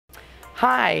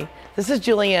Hi, this is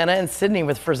Juliana and Sydney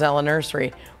with Frisella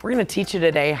Nursery. We're going to teach you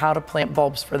today how to plant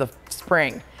bulbs for the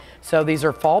spring. So these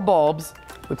are fall bulbs.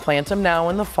 We plant them now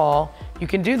in the fall. You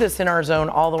can do this in our zone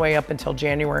all the way up until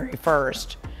January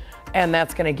 1st, and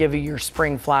that's going to give you your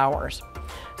spring flowers.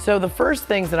 So the first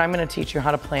things that I'm going to teach you how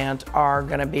to plant are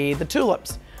going to be the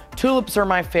tulips. Tulips are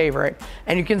my favorite,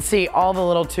 and you can see all the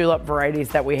little tulip varieties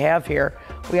that we have here.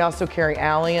 We also carry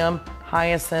allium,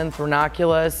 hyacinth,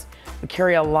 ranunculus. We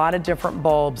carry a lot of different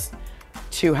bulbs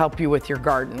to help you with your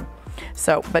garden.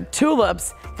 So, but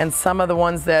tulips and some of the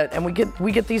ones that, and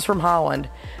we get these from Holland,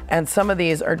 and some of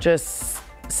these are just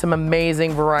some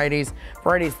amazing varieties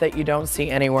that you don't see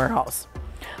anywhere else.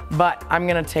 But I'm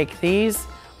gonna take these.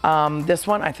 This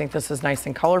one, I think this is nice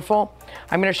and colorful.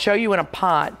 I'm gonna show you in a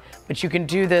pot, but you can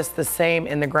do this the same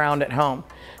in the ground at home.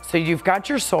 So you've got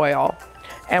your soil,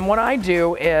 and what I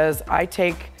do is I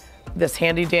take this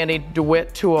handy dandy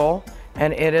DeWitt tool,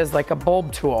 and it is like a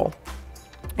bulb tool,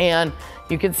 and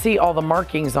you can see all the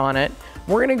markings on it.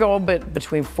 We're gonna go a bit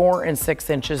between 4 and 6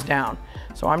 inches down.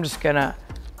 So I'm just gonna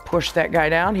push that guy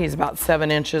down. He's about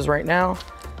 7 inches right now.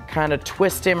 Kind of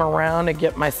twist him around and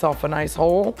get myself a nice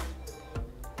hole,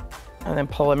 and then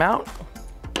pull him out.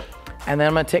 And then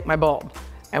I'm gonna take my bulb.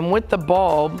 And with the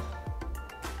bulb,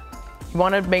 you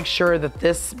wanna make sure that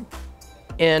this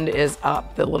end is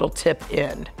up, the little tip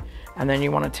end. And then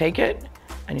you wanna take it,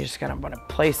 and you're just gonna wanna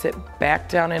place it back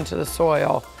down into the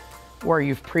soil where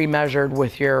you've pre-measured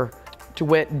with your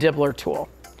DeWitt dibbler tool.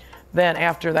 Then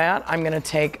after that, I'm gonna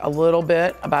take a little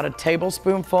bit, about a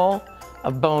tablespoonful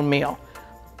of bone meal.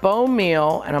 Bone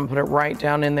meal, and I'm gonna put it right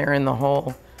down in there in the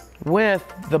hole with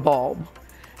the bulb.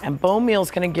 And bone meal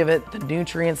is gonna give it the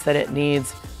nutrients that it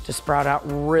needs to sprout out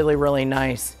really, really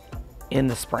nice in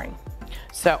the spring.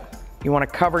 So you wanna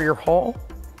cover your hole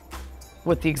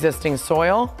with the existing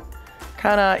soil.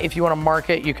 Kinda, if you wanna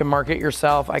mark it, you can mark it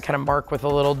yourself. I kinda mark with a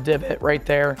little divot right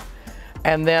there.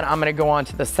 And then I'm gonna go on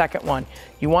to the second one.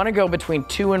 You wanna go between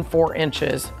 2 and 4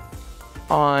 inches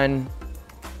on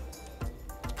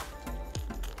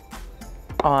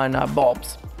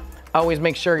bulbs. Always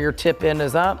make sure your tip end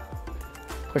is up.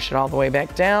 Push it all the way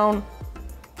back down.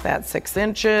 That's 6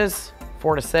 inches,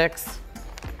 4 to 6.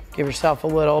 Give yourself a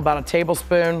little, about a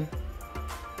tablespoon.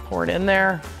 Pour it in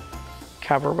there,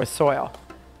 cover with soil.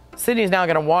 Sydney's now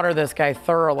gonna water this guy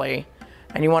thoroughly,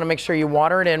 and you wanna make sure you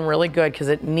water it in really good because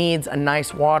it needs a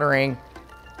nice watering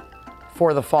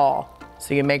for the fall.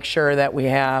 So you make sure that we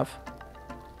have,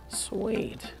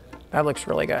 sweet, that looks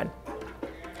really good.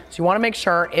 So you wanna make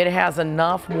sure it has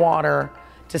enough water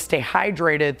to stay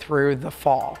hydrated through the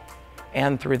fall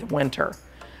and through the winter.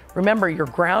 Remember, your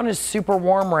ground is super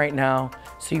warm right now,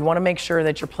 so you wanna make sure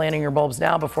that you're planting your bulbs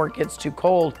now before it gets too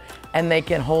cold and they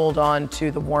can hold on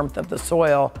to the warmth of the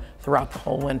soil throughout the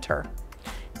whole winter.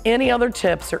 Any other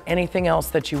tips or anything else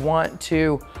that you want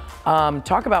to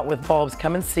talk about with bulbs,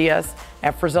 come and see us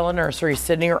at Frisella Nursery.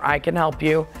 Sydney or I can help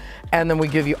you, and then we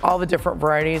give you all the different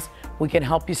varieties. We can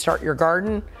help you start your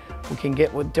garden. We can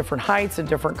get with different heights and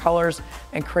different colors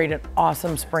and create an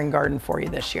awesome spring garden for you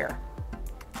this year.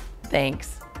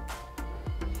 Thanks.